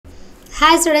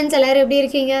Hi students, எல்லாரும் எப்படி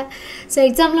இருக்கீங்க? So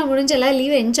examல முடிஞ்ச எல்லாம்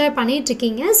லீவ் என்ஜாய் பண்ணிட்டு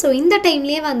இருக்கீங்க. So இந்த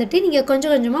டைம்லயே வந்துட்டு நீங்க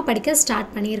கொஞ்சம் கொஞ்சமா படிக்க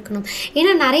ஸ்டார்ட் பண்ணியிருக்கணும்.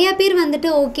 ஏன்னா நிறைய பேர் வந்துட்டு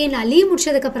ஓகே நான் லீவ்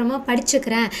முடிச்சதுக்கு அப்புறமா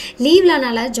படிச்சுக்கிறேன். லீவ்ல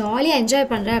நல்லா ஜாலியா என்ஜாய்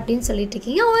பண்றேன் அப்படினு சொல்லிட்டு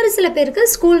இருக்கீங்க. ஒரு சில பேருக்கு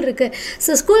ஸ்கூல் இருக்கு.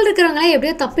 So ஸ்கூல் இருக்கறவங்க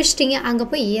எப்படியோ தப்பிச்சிட்டீங்க. அங்க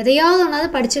போய் எதையாவது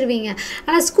ஒண்ணாவது படிச்சிடுவீங்க.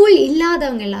 ஆனா ஸ்கூல்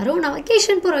இல்லாதவங்க எல்லாரும் நான்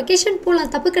வெகேஷன்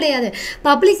போலாம் தப்பு கிடையாது.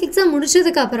 பப்ளிக் எக்ஸாம்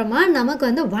முடிச்சதுக்கு அப்புறமா நமக்கு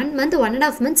வந்து 1 month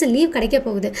 1.5 months லீவ் கிடைக்க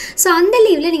போகுது. So அந்த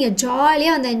லீவ்ல நீங்க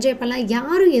ஜாலியா வந்து என்ஜாய் பண்ணலாம்.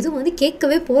 யாரும் எதுவும் வந்து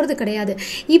கேட்கவே போறது கிடையாது.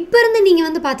 இப்போ இருந்து நீங்க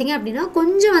வந்து பாத்தீங்க அப்படினா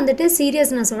கொஞ்சம் வந்துட்டு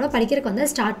சீரியஸ்னஸோட படிக்கிறதுக்கு வந்து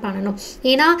ஸ்டார்ட் பண்ணனும்.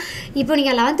 ஏனா இப்போ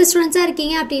நீங்க 11th ஸ்டூடண்ட்ஸா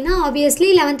இருக்கீங்க அப்படினா obviously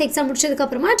 11th எக்ஸாம் முடிச்சதுக்கு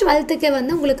அப்புறமா 12th க்கு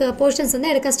வந்து உங்களுக்கு போர்ஷன்ஸ்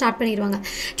வந்து எடுக்க ஸ்டார்ட் பண்ணிடுவாங்க.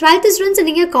 12th ஸ்டூடண்ட்ஸ்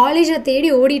நீங்க காலேஜை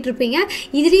தேடி ஓடிட்டு இருப்பீங்க.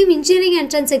 இதுலயும் இன்ஜினியரிங்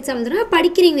என்ட்ரன்ஸ் எக்ஸாம் வந்து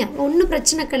படிக்கிறீங்க. ஒண்ணும்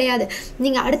பிரச்சனை கிடையாது.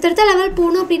 நீங்க அடுத்த லெவல்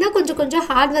போணும் அப்படினா கொஞ்சம்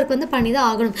ஹார்ட் வர்க் வந்து பண்ணி தான்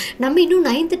ஆகணும். நம்ம இன்னும்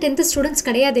 9th 10th ஸ்டூடண்ட்ஸ்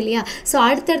கிடையாது இல்லையா? சோ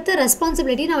அடுத்த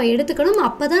ரெஸ்பான்சிபிலிட்டி நாம எடுத்துக்கணும்.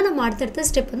 அப்பதான் நம்ம அடுத்த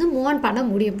ஸ்டெப் வந்து மூவ் ஆன் பண்ண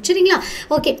முடியும். சரிங்களா?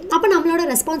 ஓகே. அப்ப நம்மளோட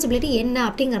ரெஸ்பான்சிபிலிட்டி என்ன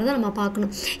அப்படிங்கறத நம்ம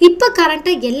பார்க்கணும். இப்போ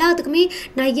கரண்டா எல்லாத்துக்குமே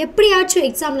நான் எப்படியாச்சும்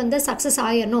எக்ஸாம்ல இருந்து சக்சஸ்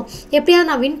ஆயிரணும். எப்படியாவது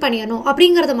நான் வின் பண்ணிரணும்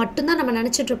அப்படிங்கறத மட்டும் தான் நம்ம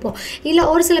நினைச்சிட்டு இருப்போம். இல்ல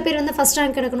ஒரு சில பேர் வந்து ஃபர்ஸ்ட்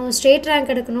ரேங்க் எடுக்கணும், ஸ்டேட்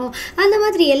ரேங்க் எடுக்கணும். அந்த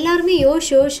மாதிரி எல்லாரும்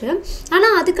யோசி ஆனா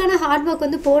அதுக்கான ஹார்ட் வர்க்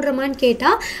வந்து போடுறமான்னு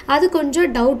கேட்டா அது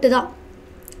கொஞ்சம் டவுட் தான்.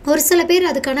 ஒரு சில பேர்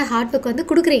அதுக்கான ஹார்ட் வர்க் வந்து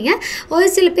கொடுக்குறீங்க. ஒரு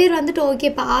சில பேர் வந்துட்டு ஓகே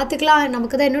பார்த்துக்கலாம்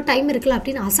நமக்கு தான் இன்னும் டைம் இருக்குல்ல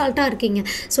அப்படின்னு அசால்ட்டாக இருக்கீங்க.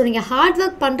 ஸோ நீங்கள் ஹார்ட்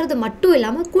ஒர்க் பண்ணுறது மட்டும்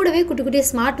இல்லாமல் கூடவே குட்டி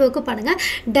ஸ்மார்ட் ஒர்க்கு பண்ணுங்கள்.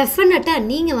 டெஃபினட்டாக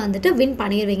நீங்கள் வந்துட்டு வின்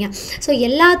பண்ணிடுவீங்க. ஸோ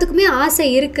எல்லாத்துக்குமே ஆசை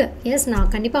இருக்குது. எஸ் நான்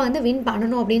கண்டிப்பாக வந்து வின்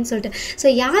பண்ணணும் அப்படின்னு சொல்லிட்டு.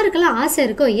 ஸோ யாருக்கெல்லாம் ஆசை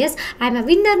இருக்கோ எஸ் ஐ எம் அ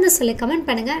வின்னர்னு சொல்லி கமெண்ட்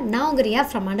பண்ணுங்கள். நான் உங்கள் ரியா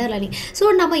ஃப்ரம் அண்டர்லேர்னிங்.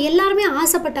 ஸோ நம்ம எல்லாருமே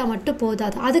ஆசைப்பட்டால் மட்டும்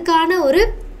போதாது. அதுக்கான ஒரு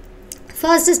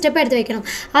ஃபர்ஸ்ட் ஸ்டெப் எடுத்து வைக்கணும்.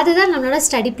 அதுதான் நம்மளோட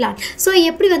ஸ்டடி பிளான். ஸோ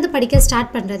எப்படி வந்து படிக்க ஸ்டார்ட்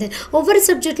பண்ணுறது? ஒவ்வொரு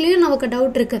சப்ஜெக்ட்லேயும் நமக்கு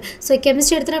டவுட் இருக்குது. ஸோ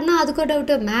கெமிஸ்ட்ரி எடுத்துட்டோம்னா அதுக்கும்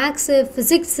doubt, maths,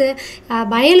 physics,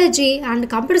 biology and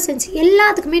computer science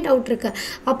எல்லாத்துக்குமே டவுட் இருக்குது.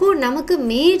 அப்போது நமக்கு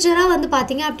மேஜராக வந்து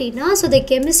பார்த்தீங்க அப்படின்னா ஸோ த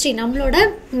கெமிஸ்ட்ரி நம்மளோட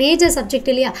மேஜர் சப்ஜெக்ட்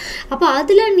இல்லையா? அப்போ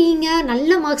அதில் நீங்கள்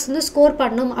நல்ல மார்க்ஸ் வந்து ஸ்கோர்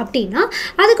பண்ணணும் அப்படின்னா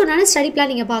அதுக்குண்டான ஸ்டடி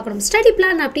பிளான் நீங்கள் பார்க்கணும். ஸ்டடி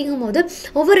பிளான் அப்படிங்கும்போது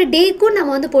ஒவ்வொரு டேக்கும்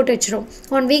நம்ம வந்து போட்டு வச்சிடும்.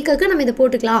 1 வீக்குக்கு நம்ம இதை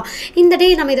போட்டுக்கலாம், இந்த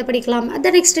டே நம்ம இதை படிக்கலாம், அந்த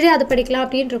நெக்ஸ்ட் டே அதை படிக்கலாம்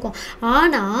அப்படின்னு இருக்கும்.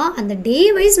 ஆனால் அந்த டே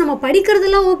வைஸ் நம்ம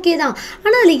படிக்கிறதெல்லாம் ஓகே தான்.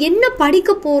 ஆனால் அதில் என்ன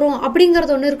படிக்க போகிறோம்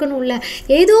அப்படிங்கிறது ஒன்று இருக்கணும்ல.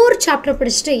 ஏதோ ஒரு சாப்டர்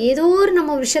படிச்சுட்டு ஏதோ ஒரு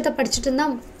நம்ம விஷயத்தை படிச்சுட்டு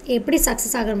இருந்தால் எப்படி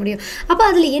சக்ஸஸ் ஆக முடியும்? அப்போ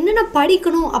அதில் என்னென்ன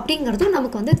படிக்கணும் அப்படிங்கிறதும்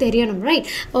நமக்கு வந்து தெரியணும். ரைட்?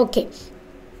 ஓகே.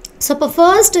 ஸோ இப்போ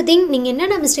ஃபர்ஸ்ட் திங் நீங்கள்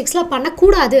என்னென்ன மிஸ்டேக்ஸ்லாம்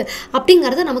பண்ணக்கூடாது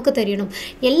அப்படிங்கிறத நமக்கு தெரியணும்.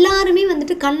 எல்லாருமே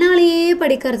வந்துட்டு கண்ணாலேயே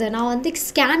படிக்கிறது, நான் வந்து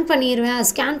ஸ்கேன் பண்ணிடுவேன்,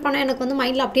 ஸ்கேன் பண்ணால் எனக்கு வந்து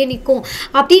மைண்டில் அப்படியே நிற்கும்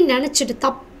அப்படின்னு நினச்சிட்டு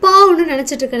ஒன்று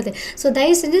நினச்சிட்டு இருக்கிறது. ஸோ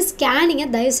தயவு செஞ்சு ஸ்கேனிங்கை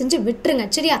தயவு செஞ்சு விட்டுருங்க.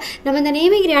 சரியா? நம்ம இந்த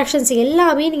நேமிங் ரியாக்ஷன்ஸ்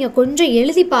எல்லாமே நீங்கள் கொஞ்சம்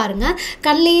எழுதி பாருங்கள்.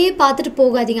 கண்ணிலேயே பார்த்துட்டு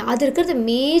போகாதீங்க. அது இருக்கிறது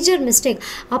மேஜர் மிஸ்டேக்.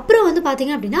 அப்புறம் வந்து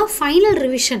பார்த்தீங்க அப்படின்னா ஃபைனல்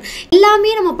ரிவிஷன்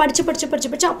எல்லாமே நம்ம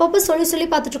படித்து அப்பப்போ சொல்லி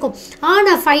பார்த்துட்ருக்கோம்.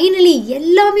 ஆனால் ஃபைனலி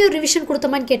எல்லாமே ஒரு ரிவிஷன்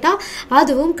கொடுத்தோமான்னு கேட்டால்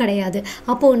அதுவும் கிடையாது.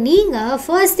 அப்போது நீங்கள்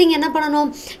ஃபர்ஸ்ட் திங் என்ன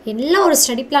பண்ணணும்? எல்லாம் ஒரு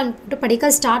ஸ்டடி பிளான் போட்டு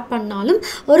படிக்க ஸ்டார்ட் பண்ணாலும்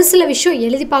ஒரு சில விஷயம்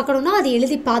எழுதி பார்க்கணுன்னா அது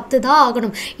எழுதி பார்த்து தான்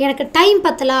ஆகணும். எனக்கு டைம்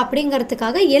பத்தல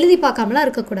அப்படிங்கிறதுக்காக எழுதி பார்க்காமலாம்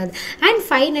இருக்கக்கூடாது. அண்ட்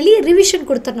ஃபைனலி ரிவிஷன்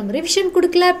கொடுத்துடணும். ரிவிஷன்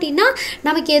கொடுக்கல அப்படின்னா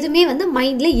நமக்கு எதுவுமே வந்து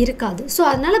மைண்டில் இருக்காது. ஸோ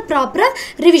அதனால் ப்ராப்பராக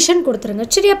ரிவிஷன் கொடுத்துருங்க.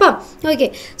 சரியாப்பா? ஓகே.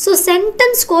 ஸோ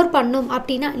சென்டென்ஸ் ஸ்கோர் பண்ணணும்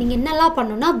அப்படின்னா நீங்கள் என்னெல்லாம்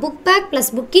பண்ணணும்னா புக் பேக்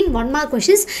ப்ளஸ் புக் இன் 1 mark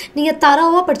கொஷின்ஸ் நீங்கள்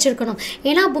தரோவாக படிச்சிருக்கணும்.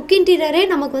 ஏன்னா புக் இன்டீரியரே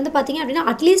நமக்கு வந்து பார்த்தீங்க அப்படின்னா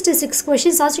அட்லீஸ்ட் 6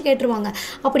 கொஷின்ஸ் ஆச்சும் கேட்டுருவாங்க.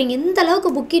 அப்போ நீங்கள் எந்த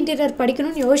அளவுக்கு புக் இன்டீரியர்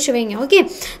படிக்கணும்னு யோசிச்சு வைங்க. Okay.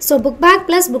 So book back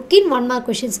plus book இன் 1 mark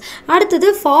கொஷின்ஸ். அடுத்தது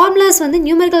ஃபார்முலாஸ் வந்து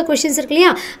நியூமெரிக்கல் கொஷின்ஸ் இருக்கு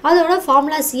இல்லையா? அதோட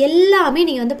ஃபார்முலாஸ் எல்லாமே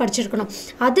நீங்கள் வந்து படிச்சிருக்கணும்.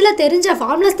 அதில் தெரிஞ்ச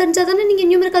ஃபார்முலாஸ் தெரிஞ்சால் தானே நீங்கள்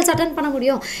நியூமெரிக்கல்ஸ் அட்டன் பண்ண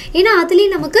முடியும். ஏன்னா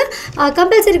அதுலேயும் நமக்கு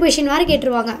கம்பல்சரி கொஷின் வேறு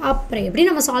கேட்டுருவாங்க. அப்புறம் எப்படி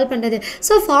நம்ம சால்வ் பண்ணுறது?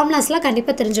 ஸோ ஃபார்முலாஸ்லாம்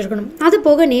கண்டிப்பாக தெரிஞ்சிருக்கணும். அது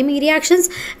போக நேமிங் ரியாக்ஷன்ஸ்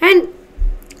அண்ட்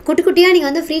குட்டியாக நீங்கள்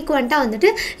வந்து ஃப்ரீக்வெண்ட்டாக வந்துட்டு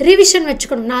ரிவிஷன்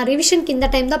வச்சுக்கணும். நான் ரிவிஷனுக்கு இந்த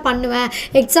டைம் தான் பண்ணுவேன்,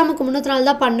 எக்ஸாமுக்கு முன்னத்த நாள்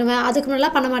தான் பண்ணுவேன், அதுக்கு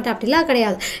முன்னெல்லாம் பண்ண மாட்டேன் அப்படிலாம்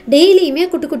கிடையாது. டெய்லியுமே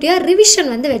குட்டியாக ரிவிஷன்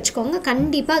வந்து வச்சுக்கோங்க.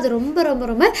 கண்டிப்பாக அது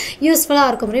ரொம்ப யூஸ்ஃபுல்லாக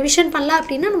இருக்கும். ரிவிஷன் பண்ணலாம்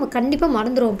அப்படின்னா நம்ம கண்டிப்பாக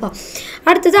மறந்துடுவோம்ப்பா.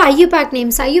 அடுத்தது ஐயூபேக்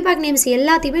நேம்ஸ்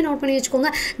எல்லாத்தையுமே நோட் பண்ணி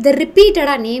வச்சுக்கோங்க. இந்த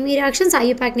ரிப்பீட்டடாக நேமிங் ரியாக்ஷன்ஸ்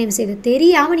ஐயூபேக் நேம்ஸ் இது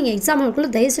தெரியாமல் நீங்கள் எக்ஸாம்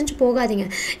ஹாலுக்குள்ளே தயவு செஞ்சு போகாதீங்க.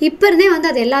 இப்போ இருந்தே வந்து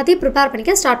அது எல்லாத்தையும் ப்ரிப்பேர்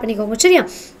பண்ணிக்க ஸ்டார்ட் பண்ணிக்கோங்க. சரியா?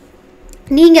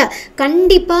 நீங்கள்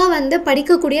கண்டிப்பாக வந்து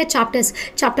படிக்கக்கூடிய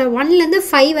சாப்டர் 1லேருந்து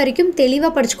 5 வரைக்கும்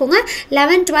தெளிவாக படிச்சுக்கோங்க.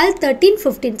 11, 12, 13,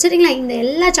 15 சரிங்களா? இந்த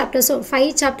எல்லா சாப்டர்ஸும்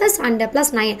 5 chapters and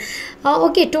plus 9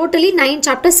 okay totally 9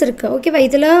 chapters இருக்குது. ஓகேவா?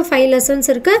 இதில் 5 லெசன்ஸ்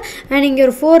இருக்குது அண்ட் இங்கே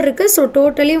ஒரு 4 இருக்குது. ஸோ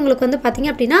டோட்டலி உங்களுக்கு வந்து பார்த்திங்க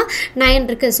அப்படின்னா 9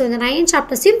 இருக்குது. ஸோ இந்த 9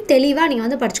 சாப்டர்ஸையும் தெளிவாக நீங்கள்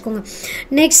வந்து படிச்சுக்கோங்க.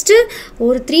 நெக்ஸ்ட்டு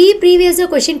ஒரு 3 ப்ரீவியஸாக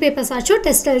கொஷின் பேப்பர்ஸ் ஆச்சும்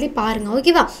டெஸ்ட் எழுதி பாருங்கள்.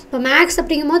 ஓகேவா? இப்போ மேக்ஸ்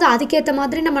அப்படிங்கும் போது அதுக்கேற்ற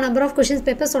மாதிரி நம்ம நம்பர் ஆஃப் கொஷின்ஸ்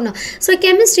பேப்பர் சொன்னோம். ஸோ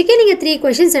கெமிஸ்ட்ரிக்கு நீங்கள் 3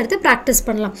 கொஷின்ஸ் எடுத்து ப்ராக்டிஸ்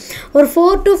பண்ணலாம். ஒரு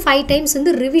 4 to 5 டைம்ஸ்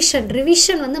வந்து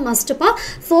ரிவிஷன் வந்து மஸ்ட்டுப்பா.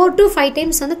 4 to 5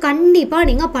 டைம்ஸ் வந்து கண்டிப்பாக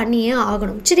நீங்கள் பண்ணியே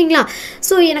ஆகணும் சரிங்களா?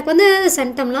 ஸோ எனக்கு வந்து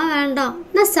சென்டம்லாம் வேண்டாம்,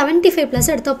 நான் 75+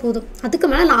 எடுத்தால் போதும், அதுக்கு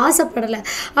மேலே நான் ஆசைப்படலை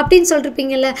அப்படின்னு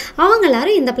சொல்லிருப்பீங்கல்ல, அவங்க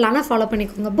எல்லாரும் இந்த பிளானை ஃபாலோ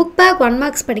பண்ணிக்கோங்க. புக் பேக் 1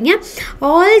 மார்க்ஸ் படிங்க.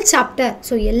 ஆல் சாப்டர்,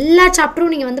 ஸோ எல்லா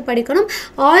சாப்டரும் நீங்கள் வந்து படிக்கணும்.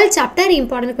 All chapter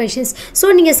important questions. So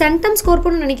நீங்கள் சென்டம் ஸ்கோர்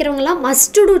பண்ணணும்னு நினைக்கிறவங்களாம்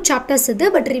மஸ்ட் டு சாப்டர்ஸ் இது,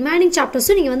 பட் ரிமைனிங்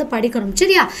சாப்டர்ஸும் நீங்கள் வந்து படிக்கணும்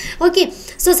சரியா? ஓகே,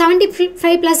 ஸோ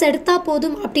 75+ எடுத்தால்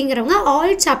போதும் அப்படிங்கிறவங்க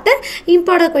ஆல் சாப்டர்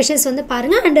இம்பார்ட்டன்ட் கொஷின்ஸ் வந்து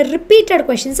பாருங்கள் அண்ட் ரிப்பீட்டட்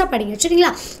கொஷின்ஸாக படிங்க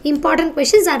சரிங்களா? இம்பார்ட்டன்ட்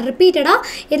கொஷின்ஸ் அண்ட் ரிப்பீட்டடாக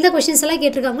எந்த கொஷின்ஸ் எல்லாம்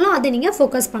கேட்டிருக்காங்களோ அதை நீங்கள்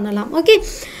ஃபோக்கஸ் பண்ணலாம். ஓகே,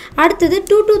 அடுத்தது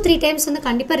 2 to 3 டைம்ஸ் வந்து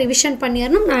கண்டிப்பாக ரிவிஷன்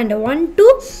பண்ணிடணும். அண்ட் 1 to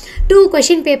 2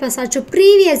 கொஷின் பேப்பர்ஸ் ஆச்சும்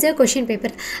ப்ரீவியஸ் இயர் கொஷின்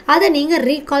பேப்பர் அதை நீங்கள்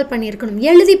ரீகால் பண்ணியிருக்கணும்.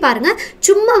 எழுதி பாருங்கள்,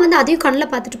 சும்மா வந்து அதையும்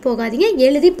கண்ணில் பார்த்துட்டு போகாதீங்க,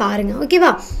 எழுதி பாருங்கள்.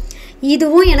 ஓகேவா?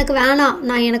 இதுவும் எனக்கு வேணாம்,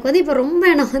 எனக்கு வந்து இப்போ ரொம்ப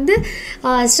எனக்கு வந்து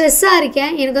ஸ்ட்ரெஸ்ஸாக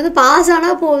இருக்கேன், எனக்கு வந்து பாஸ்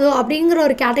ஆனால் போதும் அப்படிங்கிற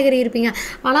ஒரு கேட்டகரி இருப்பீங்க.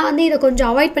 ஆனால் வந்து இதை கொஞ்சம்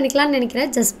அவாய்ட் பண்ணிக்கலாம்னு நினைக்கிறேன்.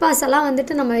 ஜஸ்ட் பாஸ் எல்லாம்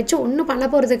வந்துட்டு நம்ம வச்சு ஒன்றும் பண்ண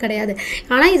போகிறது கிடையாது.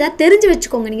 ஆனால் இதை தெரிஞ்சு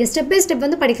வச்சுக்கோங்க, நீங்கள் ஸ்டெப் பை ஸ்டெப்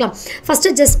வந்து படிக்கலாம்.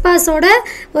 ஃபஸ்ட்டு ஜஸ்ட் பாஸோட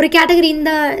ஒரு கேட்டகரி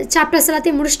இந்த சாப்டர்ஸ்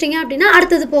எல்லாத்தையும் முடிச்சிட்டிங்க அப்படின்னா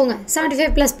அடுத்தது போங்க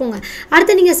 75+ போங்க.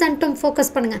 அடுத்து நீங்கள் சென்டம்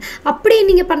ஃபோக்கஸ் பண்ணுங்கள். அப்படி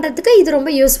நீங்கள் பண்ணுறதுக்கு இது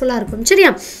ரொம்ப யூஸ்ஃபுல்லாக இருக்கும்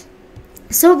சரியா?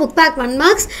 So book back 1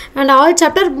 marks and all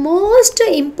chapter most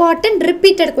important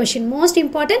repeated question, most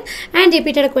important and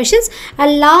repeated questions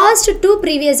and last 2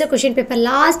 previous year question paper.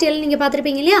 last year நீங்க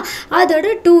பார்த்திருப்பீங்க இல்லையா, அதோட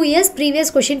 2 years previous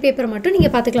question paper மட்டும்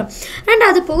நீங்க பார்த்துக்கலாம். and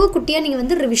அது போக குட்டியா நீங்க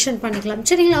வந்து ரிவிஷன் பண்ணிக்கலாம்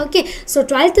சரிங்களா? ஓகே, ஸோ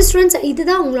 12th ஸ்டூடெண்ட்ஸ்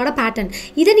இதுதான் உங்களோட பேட்டர்ன்.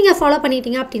 இதை நீங்கள் ஃபாலோ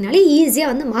பண்ணிட்டீங்க அப்படின்னாலே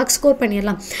ஈஸியாக வந்து மார்க் ஸ்கோர்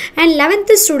பண்ணிடலாம். அண்ட்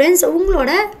 11th ஸ்டூடெண்ட்ஸ்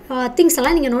உங்களோட திங்ஸ்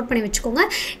எல்லாம் நீங்கள் நோட் பண்ணி வச்சுக்கோங்க.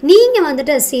 நீங்கள்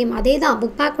வந்துட்டு சேம் அதே தான்,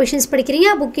 புக் பேக் கொஷின்ஸ் படிக்கிறீங்க,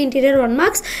 புக் இன்டீரியர் 1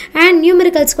 marks and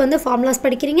நியூமெரிக்கல்ஸ்க்கு வந்து ஃபார்முலாஸ்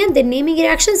படிக்கிறீங்க, தென் நேமிங்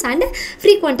ரியாக்ஷன்ஸ் அண்ட்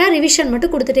ஃப்ரீக்வெண்ட்டாக ரிவிஷன்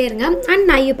மட்டும் கொடுத்துட்டே இருங்க and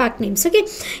IU back names. Okay,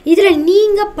 இதில்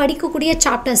நீங்கள் படிக்கக்கூடிய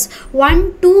சாப்டர்ஸ் 1,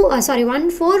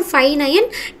 4, 5, 9,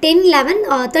 10, 11,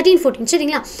 13, 14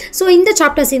 சரிங்களா? ஸோ இந்த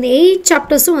சாப்டர்ஸ், இந்த 8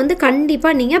 சாப்டர்ஸும் வந்து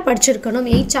கண்டிப்பாக நீங்கள் படிச்சிருக்கணும்.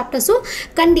 8 சாப்டர்ஸும்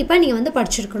கண்டிப்பாக நீங்கள் வந்து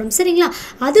படிச்சிருக்கணும் சரிங்களா?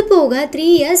 அது போக 3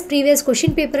 years ப்ரீவியஸ்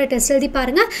கொஷின் பேப்பரை டெஸ்ட் எழுதி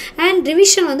பாருங்கள் அண்ட்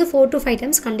ரிவிஷன் வந்து 4 to 5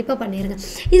 டைம்ஸ் கண்டிப்பாக பண்ணிடுங்க.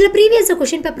 இதில் ப்ரீவியஸ்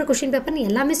கொஷின் பேப்பர்னு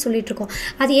எல்லாமே சொல்லிட்டுருக்கோம்.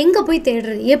 அது எங்கே போய்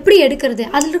தேடுறது, எப்படி எடுக்கிறது,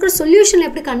 அதில் இருக்கிற சொல்யூஷன்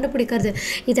எப்படி கண்டுபிடிக்கிறது,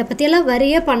 இதை பற்றியெல்லாம்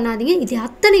வரையே பண்ணாதீங்க. இது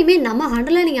அத்தனையுமே நம்ம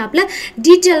அண்டர்லைனிங் ஆப்பில்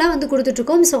டீட்டெயிலாக வந்து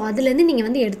கொடுத்துட்ருக்கோம். ஸோ அதுலேருந்து நீங்கள்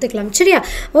வந்து எடுத்துக்கலாம் சரியா?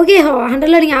 ஓகே,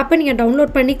 அண்டர்லைனிங் ஆப்பை நீங்கள்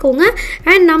டவுன்லோட் பண்ணிக்கோங்க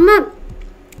அண்ட் நம்ம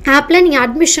ஆப்பில் நீங்கள்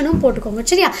அட்மிஷனும் போட்டுக்கோங்க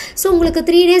சரியா? ஸோ உங்களுக்கு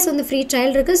 3 days வந்து ஃப்ரீ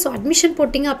ட்ரையல் இருக்குது. ஸோ அட்மிஷன்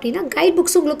போட்டிங்க அப்படின்னா கைட்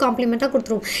புக்ஸ் உங்களுக்கு காம்ப்ளிமெண்ட்டாக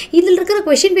கொடுத்துருவோம். இதில் இருக்கிற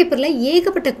கொஷின் பேப்பரில்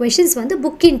ஏகப்பட்ட கொஷின்ஸ் வந்து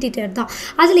புக் இன்டீரியர் தான்.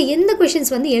 அதில் எந்த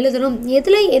கொஷின்ஸ் வந்து எழுதணும்,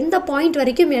 எதில் எந்த பாயிண்ட்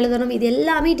வரைக்கும் எழுதணும், இது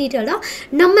எல்லாமே டீட்டெயிலாக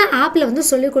நம்ம ஆப்பில் வந்து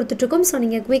சொல்லி கொடுத்துட்ருக்கோம். ஸோ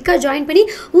நீங்கள் குயிக்காக ஜாயின் பண்ணி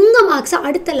உங்கள் மார்க்ஸை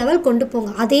அடுத்த லெவல் கொண்டு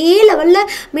போங்க. அதே லெவலில்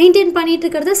மெயின்டைன் பண்ணிட்டு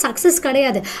இருக்கிறது சக்ஸஸ்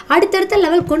கிடையாது, அடுத்தடுத்த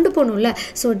லெவல் கொண்டு போகணும்ல.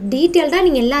 ஸோ டீட்டெயில்டாக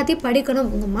நீங்கள் எல்லாத்தையும்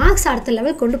படிக்கணும், உங்கள் மார்க்ஸ் அடுத்த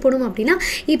லெவல் கொண்டு போகணும் அப்படின்னா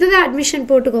இப்போவே அட்மிஷன்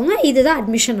போட்டுக்கோங்க. இதுதான்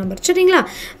அட்மிஷன் நம்பர் சரிங்களா?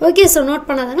 ஓகே, ஸோ நோட்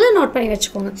பண்ணாதவங்களா நோட் பண்ணி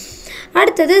வச்சுக்கோங்க.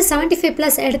 அடுத்தது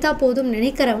 75+ எடுத்தால் போதும்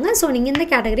நினைக்கிறவங்க, ஸோ நீங்கள் இந்த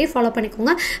கேட்டகரியை ஃபாலோ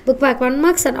பண்ணிக்கோங்க. Book back 1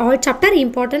 marks and all chapter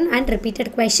important and repeated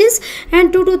questions and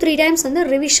 2 to 3 times வந்து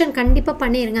ரிவிஷன் கண்டிப்பாக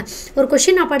பண்ணிடுங்க. ஒரு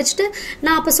கொஷின் நான் படிச்சுட்டு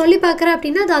நான் அப்போ சொல்லி பார்க்குறேன்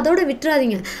அப்படின்னா அது அதோட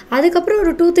விட்டுறாதீங்க. அதுக்கப்புறம்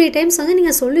ஒரு 2-3 டைம்ஸ் வந்து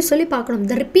நீங்கள் சொல்லி பார்க்கணும்.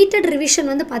 இந்த ரிப்பீட்டட் ரிவிஷன்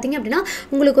வந்து பார்த்தீங்க அப்படின்னா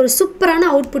உங்களுக்கு ஒரு சூப்பரான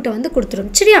அவுட்புட்டை வந்து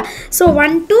கொடுத்துரும் சரியா? ஸோ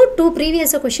 1 to 2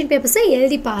 ப்ரீவியஸ் கொஷின் பேப்பர்ஸை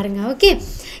எழுதி பாருங்கள். ஓகே,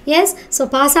 எஸ், ஸோ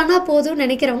பாஸ் ஆனால் போதும்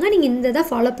நினைக்கிறவங்க நீங்கள் இந்த இதை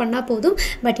ஃபாலோ பண்ணால் போதும்.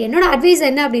 பட் என்னோட அட்வைஸ்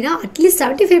என்ன அப்படின்னா அட்லீஸ்ட்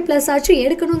 75+ ஆச்சும்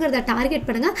எடுக்கணுங்கிறத டார்கெட்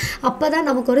பண்ணுங்கள். அப்போ தான்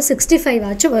நமக்கு ஒரு 65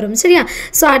 ஆச்சும் வரும் சரியா?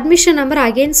 ஸோ அட்மிஷன் நம்பர்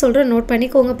அகெயின் சொல்கிறேன், நோட்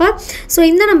பண்ணிக்கோங்கப்பா. ஸோ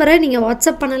இந்த நம்பரை நீங்கள்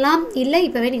வாட்ஸ்அப் பண்ணலாம், இல்லை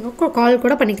இப்போவே நீங்கள் கால்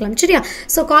கூட பண்ணிக்கலாம் சரியா?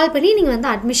 ஸோ கால் பண்ணி நீங்கள் வந்து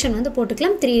அட்மிஷன் வந்து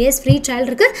போட்டுக்கலாம். 3 days ஃப்ரீ ட்ரையல்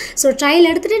இருக்குது. ஸோ ட்ரையல்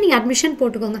எடுத்துகிட்டு நீங்கள் அட்மிஷன்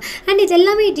போட்டுக்கோங்க. அண்ட் இது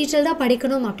எல்லாமே டீட்டெயில்டாக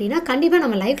படிக்கணும் அப்படின்னா கண்டிப்பாக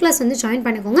நம்ம லைவ் கிளாஸ் வந்து ஜாயின்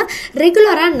பண்ணிக்கோங்க.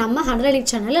 ரெகுலராக நம்ம அண்டர்லைனிங்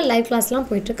சேனலில் லைவ் கிளாஸ்லாம்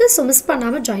போயிட்டுருக்கு. ஸோ மிஸ்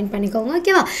பண்ணாமல் ஜாயின் பண்ணிக்கோங்க.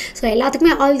 ஓகேவா? ஸோ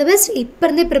எல்லாத்துக்குமே ஆல் தி பெஸ்ட். இப்போ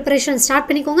இருந்தே ப்ரிப்பரேஷன் ஸ்டார்ட்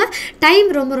பண்ணிக்கோங்க. டைம்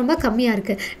ரொம்ப கம்மியாக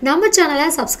இருக்குது. நம்ம சேனலை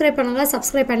சப்ஸ்கிரைப் பண்ணலாம்,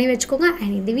 சப்ஸ்கிரைப் பண்ணி வச்சுக்கோங்க.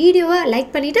 அண்ட் இந்த வீடியோவை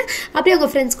லைக் பண்ணிவிட்டு அப்படியே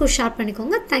உங்கள் ஃப்ரெண்ட்ஸ்க்கும் ஷேர்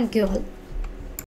பண்ணிக்கோங்க. Thank you all.